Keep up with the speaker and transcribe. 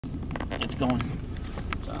gets going.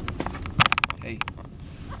 So, hey,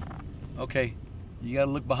 okay, you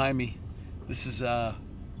gotta look behind me. This is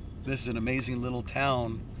an amazing little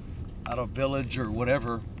town, out of village or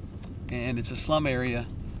whatever, and it's a slum area.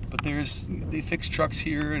 But they fix trucks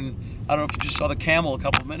here, and I don't know if you just saw the camel a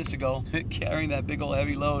couple of minutes ago carrying that big old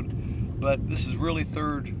heavy load. But this is really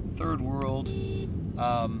third world. It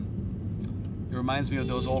reminds me of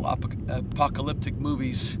those old apocalyptic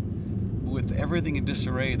movies with everything in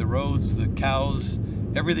disarray. The roads, the cows,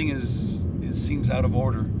 everything seems out of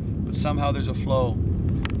order. But somehow there's a flow,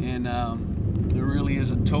 and it really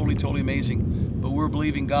is totally amazing. But we're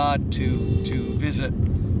believing God to visit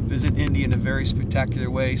India in a very spectacular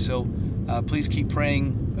way. So please keep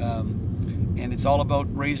praying. And it's all about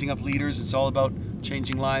raising up leaders. It's all about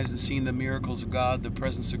changing lives and seeing the miracles of God, the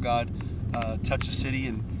presence of God touch a city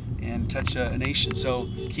and touch a nation. So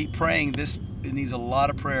keep praying. It needs a lot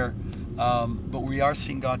of prayer, but we are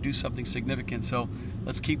seeing God do something significant. So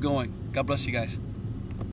let's keep going. God bless you guys.